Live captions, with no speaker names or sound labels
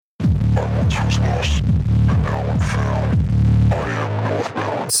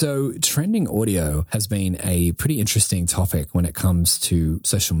So trending audio has been a pretty interesting topic when it comes to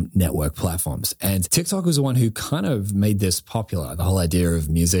social network platforms. And TikTok was the one who kind of made this popular, the whole idea of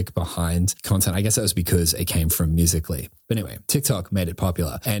music behind content. I guess that was because it came from Musical.ly. But anyway, TikTok made it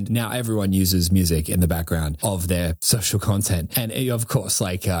popular. And now everyone uses music in the background of their social content. And of course,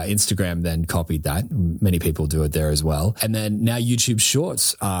 Instagram then copied that. Many people do it there as well. And then now YouTube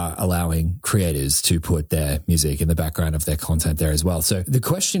Shorts are allowing creators to put their music in the background of their content there as well. So the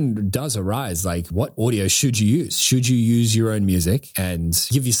question does arise, what audio should you use? Should you use your own music and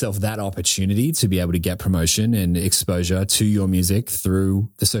give yourself that opportunity to be able to get promotion and exposure to your music through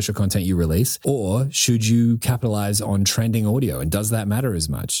the social content you release? Or should you capitalize on trending audio? And does that matter as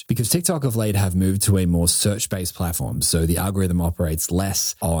much? Because TikTok of late have moved to a more search-based platform. So the algorithm operates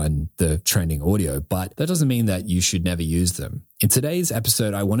less on the trending audio, but that doesn't mean that you should never use them. In today's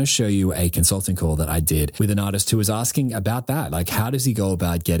episode, I want to show you a consulting call that I did with an artist who was asking about that. How does he go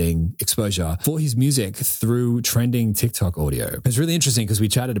about getting exposure for his music through trending TikTok audio? It's really interesting because we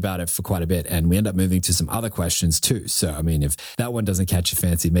chatted about it for quite a bit and we end up moving to some other questions too. So, if that one doesn't catch your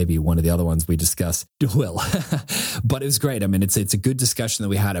fancy, maybe one of the other ones we discuss will. But it was great. It's a good discussion that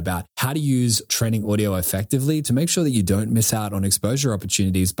we had about how to use trending audio effectively to make sure that you don't miss out on exposure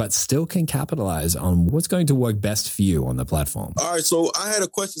opportunities, but still can capitalize on what's going to work best for you on the platform. All right, so I had a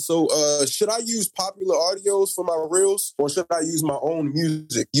question. So should I use popular audios for my reels or should I use my own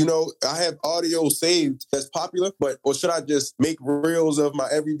music? I have audio saved that's popular, or should I just make reels of my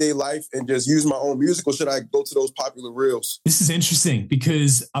everyday life and just use my own music, or should I go to those popular reels? This is interesting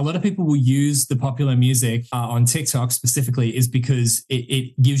because a lot of people will use the popular music on TikTok specifically is because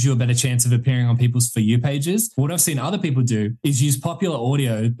it gives you a better chance of appearing on people's For You pages. What I've seen other people do is use popular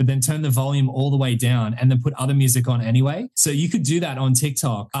audio, but then turn the volume all the way down and then put other music on anyway. So you could do that on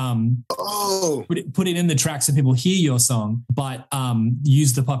TikTok. Put it in the track so people hear your song, but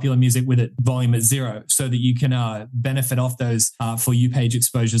use the popular music with it volume at 0 so that you can benefit off those For You page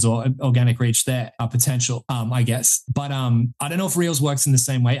exposures or organic reach there potential, I guess. But I don't know if Reels works in the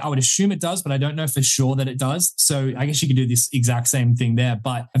same way. I would assume it does, but I don't know for sure that it does. So I guess you could do this exact same thing there.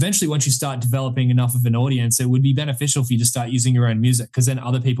 But eventually, once you start developing enough of an audience, it would be beneficial for you to start using your own music because then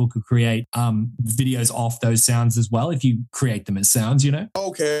other people could create videos off those sounds as well if you create them as sounds,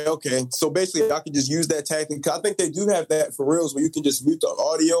 Okay. So basically, I can just use that tactic. I think they do have that for Reels where you can just mute the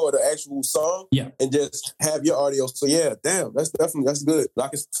audio or the actual song and just have your audio. So yeah, damn, that's good.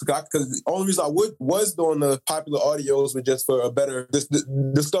 Because the only reason I was doing the popular audios was just for a better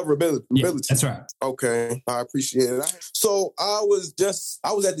discoverability. Yeah, that's right. Okay, I appreciate it. So I was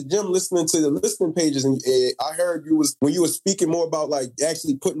at the gym listening to the listening pages, and I heard when you were speaking more about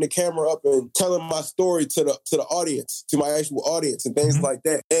actually putting the camera up and telling my story to the audience, to my actual audience, and things like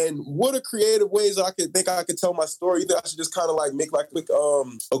that. And what are creative ways I could tell my story? Either I should just kind of make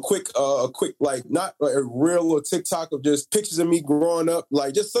a quick not a reel or TikTok of just pictures of me growing up,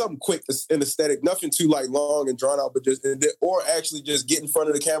 just something quick and aesthetic, nothing too long and drawn out, but or actually just get in front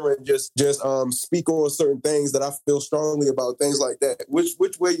of the camera and just speak on certain things that I feel strongly about, things like that.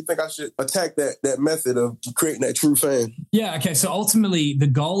 Which way you think I should attack that method of creating that true fan? Yeah. Okay. So ultimately, the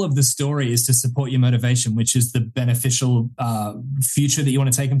goal of the story is to support your motivation, which is the beneficial future that you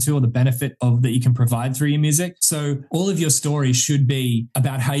want to take them to, or the benefit of that you can provide through your music. So all of your story should be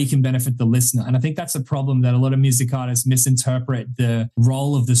about how you can benefit the listener. And I think that's a problem that a lot of music artists misinterpret the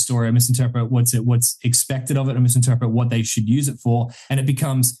role of the story, or misinterpret what's expected of it, or misinterpret what they should use it for. And it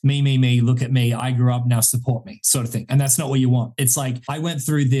becomes me, look at me, I grew up, now support me sort of thing. And that's not what you want. It's I went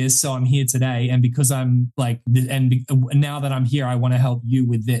through this, so I'm here today. And because I'm now that I'm here, I want to help you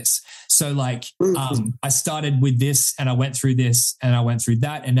with this. So I started with this and I went through this and I went through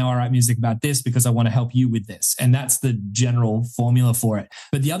that. And now I write music about this because I want to help you with this. And that's the general formula for it.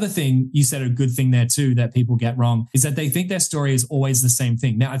 But the other thing, you said a good thing there too, that people get wrong, is that they think their story is always the same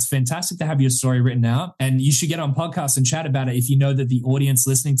thing. Now, it's fantastic to have your story written out, and you should get on podcasts and chat about it if you know that the audience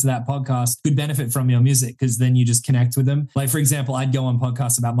listening to that podcast could benefit from your music, because then you just connect with them. For example, I'd go on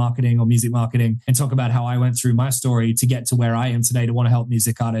podcasts about marketing or music marketing and talk about how I went through my story to get to where I am today to want to help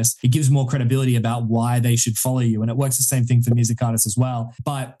music artists. It gives more credibility about why they should follow you. And it works the same thing for music artists as well.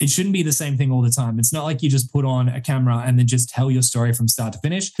 But it shouldn't be the same thing all the time. It's not like you just put on a camera and then just tell your story from start to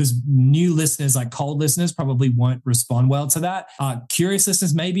finish, because new listeners, cold listeners, probably won't respond well to that. Curious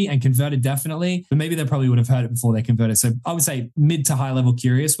listeners maybe, and converted definitely, but maybe they probably would have heard it before they converted. So I would say mid to high level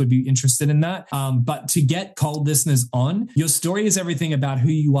curious would be interested in that. But to get cold listeners on, your story is everything about who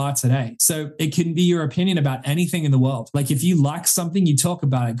you are today. So it can be your opinion about anything in the world. If you like something, you talk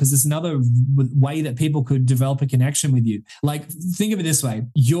about it, because there's another way that people could develop a connection with you. Think of it this way.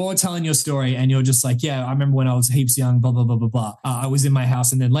 You're telling your story and you're just like, yeah, I remember when I was heaps young, blah, blah, blah, blah, blah. I was in my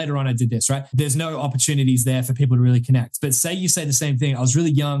house and then later on I did this, right? There's no opportunities there for people to really connect. But say you say the same thing. I was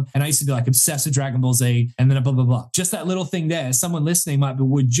really young and I used to be like obsessed with Dragon Ball Z and then blah, blah, blah. Just that little thing there, someone listening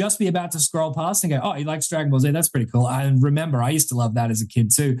would just be about to scroll past and go, oh, he likes Dragon Ball Z. That's pretty cool. I remember I used to love that as a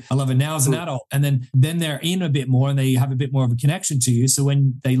kid too. I love it now as an adult. And then they're in a bit more and they have a bit more of a connection to you. So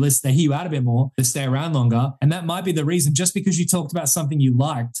when they hear you out a bit more, they stay around longer. And that might be the reason, just because you talked about something you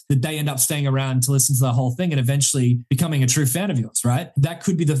liked, that they end up staying around to listen to the whole thing and eventually becoming a true fan of yours, right? That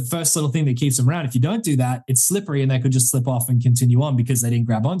could be the first little thing that keeps them around. If you don't do that, it's slippery and they could just slip off and continue on because they didn't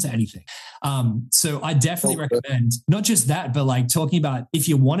grab onto anything. So I definitely recommend not just that, but like talking about, if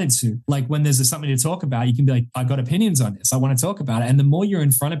you wanted to, like when there's something to talk about, you can be like, I've got opinions on this. I want to talk about it. And the more you're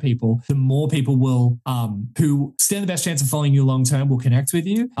in front of people, the more people will, who stand the best chance of following you long-term, will connect with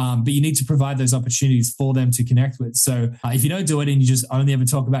you. But you need to provide those opportunities for them to connect with. So if you don't do it and you just only ever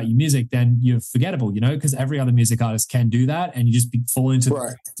talk about your music, then you're forgettable, because every other music artist can do that. And you just fall into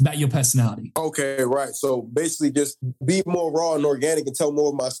it's about your personality. Okay, right. So basically just be more raw and organic and tell more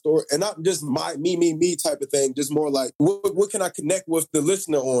of my story, and not just me type of thing. Just more like what can I connect with the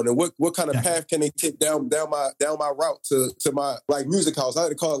listener on, and what kind of path can they take down my route to my like music house. I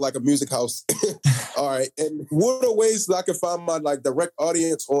like to call it like a music house. All right. And what are ways that I can find my like direct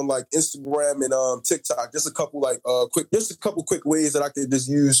audience on like Instagram and TikTok? Just a couple quick ways that I could just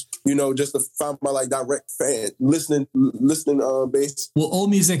use, just to find my like direct fan listening base. Well, all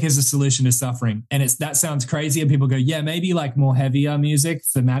music is a solution to suffering. And that sounds crazy. And people go, yeah, maybe like more heavier music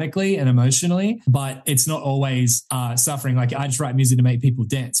thematically and emotionally, but it's not always suffering. Like I just write music to make people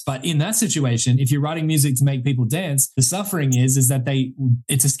dance. But in that situation, if you're writing music to make people dance, the suffering is that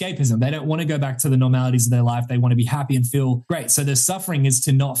it's escapism. They don't want to go back to the normalities of their life. They want to be happy and feel great. So the suffering is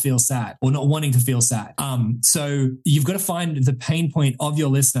to not feel sad or not wanting to feel sad. So you've got to find the pain point of your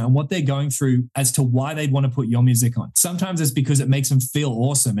listener and what they're going through as to why they'd want to put your music on. Sometimes it's because it makes them feel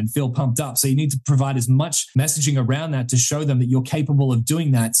awesome and feel pumped up. So you need to provide as much messaging around that to show them that you're capable of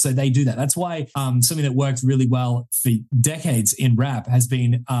doing that. So they do that. That's why something that worked really well for decades in rap has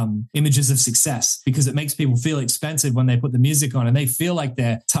been images of success, because it makes people feel expensive when they put the music on and they feel like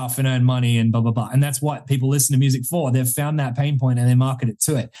they're tough and earn money and blah, blah, blah. And that's what people listen to music for. They've found that pain point and they market it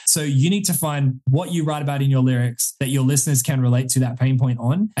to it. So you need to find what you write about in your lyrics that your listeners can relate to that pain point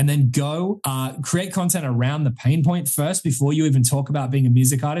on, and then go create content around the pain point first before you even talk about being a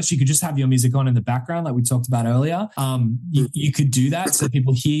music artist. You could just have your music on in the background like we talked about earlier. You could do that so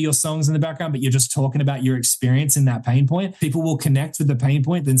people hear your songs in the background, but you're just talking about your experience in that pain point. People will connect with the pain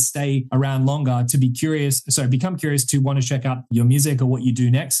point, then stay around longer to become curious to want to check out your music or what you do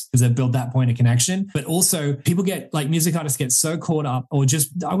next, because they've built that point of connection. But also people music artists get so caught up, or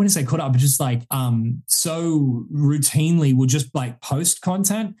just, I wouldn't say caught up, but just like so routinely will just like post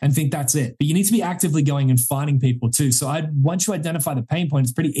content and think that's it. But you need to be actively going and finding people too. So once you identify the pain point,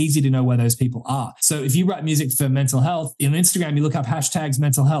 it's pretty easy to know where those people are. So if you write music for mental health, on Instagram, you look up hashtags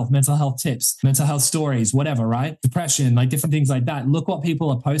mental health tips, mental health stories, whatever, right? Depression, like different things like that. Look what people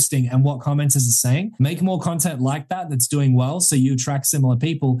are posting and what commenters are saying. Make more content like that's doing well, so you attract similar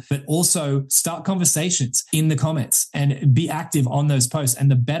people, but also start conversations in the comments and be active on those posts. And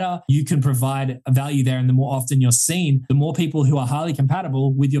the better you can provide a value there and the more often you're seen, the more people who are highly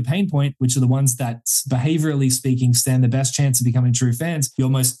compatible with your pain point, which are the ones that behaviorally speaking stand the best chance of becoming true fans, your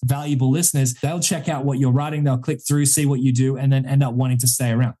most valuable listeners, they'll check out what you're writing, they'll click through, see what you do, and then end up wanting to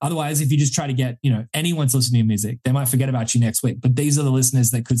stay around. Otherwise, if you just try to get, anyone's listening to your music, they might forget about you next week. But these are the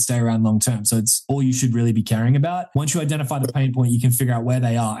listeners that could stay around long term. So it's all you should really be caring about. Once you identify the pain point, you can figure out where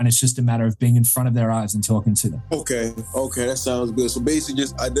they are. And it's just a matter of being in front of their eyes and talking to them. Okay. That sounds good. So basically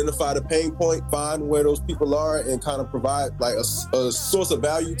just identify the pain point, find where those people are, and kind of provide like a source of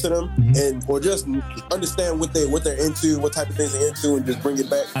value to them, or just understand what they're into, what type of things they're into, and just bring it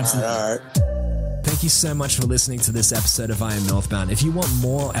back. Absolutely. All right. Thank you so much for listening to this episode of I Am Northbound. If you want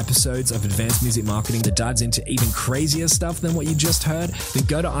more episodes of advanced music marketing that dives into even crazier stuff than what you just heard, then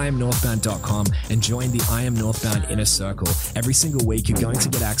go to iamnorthbound.com and join the I Am Northbound Inner Circle. Every single week, you're going to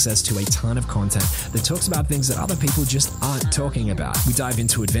get access to a ton of content that talks about things that other people just aren't talking about. We dive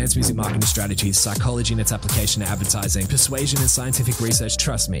into advanced music marketing strategies, psychology and its application to advertising, persuasion and scientific research.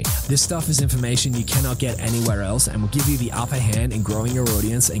 Trust me, this stuff is information you cannot get anywhere else and will give you the upper hand in growing your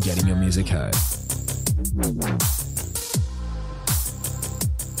audience and getting your music heard.